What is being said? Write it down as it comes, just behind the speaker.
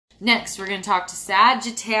Next, we're going to talk to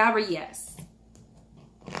Sagittarius.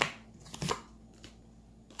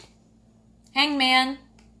 Hangman.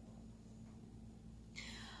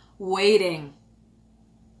 Waiting.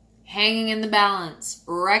 Hanging in the balance.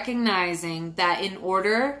 Recognizing that in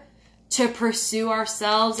order to pursue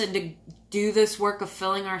ourselves and to do this work of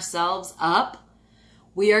filling ourselves up,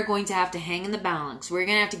 we are going to have to hang in the balance. We're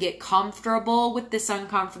going to have to get comfortable with this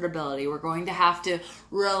uncomfortability. We're going to have to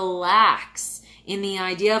relax in the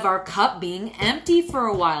idea of our cup being empty for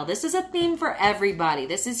a while. This is a theme for everybody.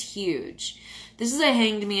 This is huge. This is a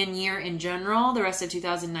Hanged Man year in general. The rest of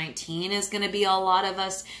 2019 is going to be a lot of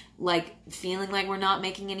us like feeling like we're not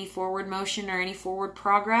making any forward motion or any forward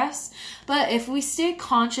progress. But if we stay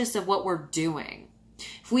conscious of what we're doing,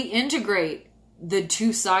 if we integrate the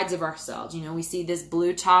two sides of ourselves, you know, we see this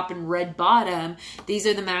blue top and red bottom. These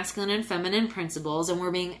are the masculine and feminine principles, and we're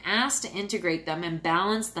being asked to integrate them and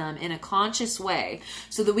balance them in a conscious way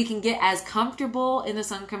so that we can get as comfortable in this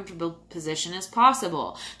uncomfortable position as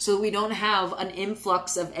possible, so that we don't have an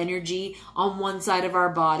influx of energy on one side of our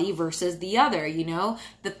body versus the other. You know,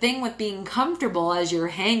 the thing with being comfortable as you're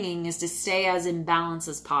hanging is to stay as in balance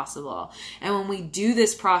as possible. And when we do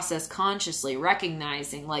this process consciously,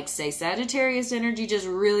 recognizing, like say Sagittarius energy just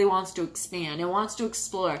really wants to expand. It wants to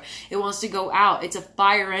explore. It wants to go out. It's a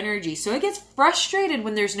fire energy. So it gets frustrated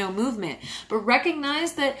when there's no movement. But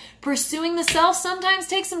recognize that pursuing the self sometimes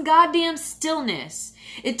takes some goddamn stillness.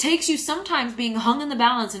 It takes you sometimes being hung in the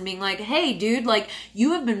balance and being like, hey, dude, like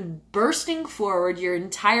you have been bursting forward your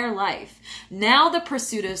entire life. Now the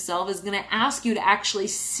pursuit of self is going to ask you to actually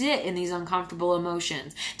sit in these uncomfortable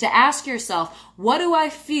emotions, to ask yourself, what do I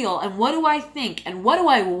feel and what do I think and what do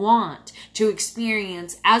I want to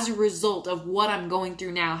experience as a result of what I'm going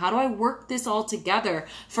through now? How do I work this all together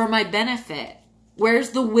for my benefit? Where's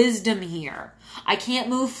the wisdom here? I can't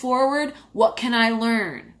move forward. What can I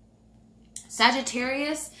learn?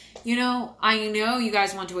 Sagittarius, you know, I know you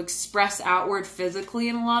guys want to express outward physically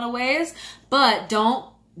in a lot of ways, but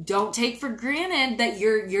don't take for granted that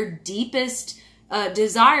your deepest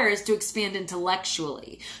desire is to expand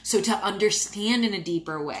intellectually. So to understand in a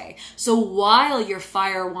deeper way. So while your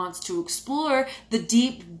fire wants to explore, the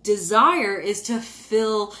deep desire is to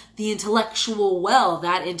fill the intellectual well,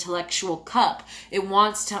 that intellectual cup. It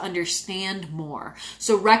wants to understand more.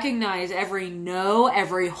 So recognize every no,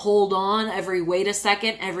 every hold on, every wait a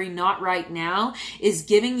second, every not right now is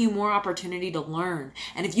giving you more opportunity to learn.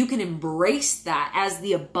 And if you can embrace that as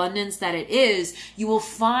the abundance that it is, you will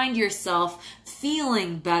find yourself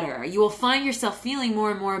feeling better. You will find yourself feeling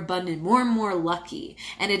more and more abundant, more and more lucky.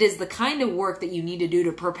 And it is the kind of work that you need to do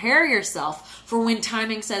to prepare yourself for when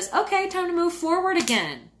timing says, okay, time to move forward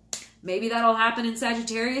again. Maybe that'll happen in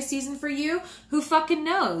Sagittarius season for you. Who fucking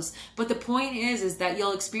knows? But the point is that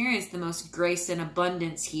you'll experience the most grace and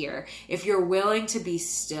abundance here if you're willing to be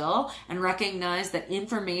still and recognize that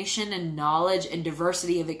information and knowledge and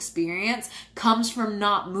diversity of experience comes from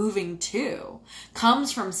not moving too.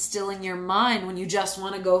 Comes from stilling your mind when you just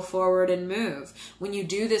want to go forward and move. When you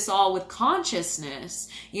do this all with consciousness,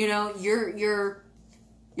 you know, you're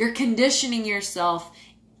conditioning yourself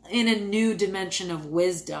in a new dimension of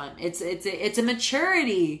wisdom. It's a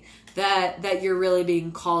maturity that you're really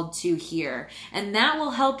being called to here. And that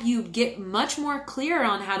will help you get much more clear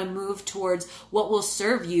on how to move towards what will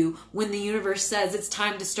serve you when the universe says it's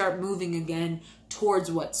time to start moving again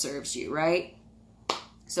towards what serves you, right?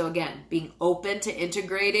 So again, being open to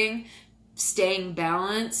integrating, staying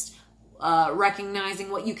balanced,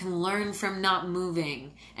 recognizing what you can learn from not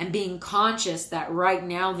moving, and being conscious that right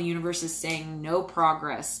now the universe is saying no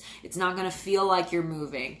progress. It's not going to feel like you're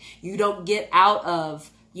moving. You don't get out of,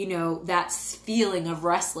 you know, that feeling of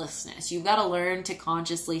restlessness. You've got to learn to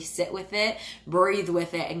consciously sit with it, breathe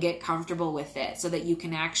with it, and get comfortable with it so that you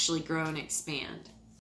can actually grow and expand.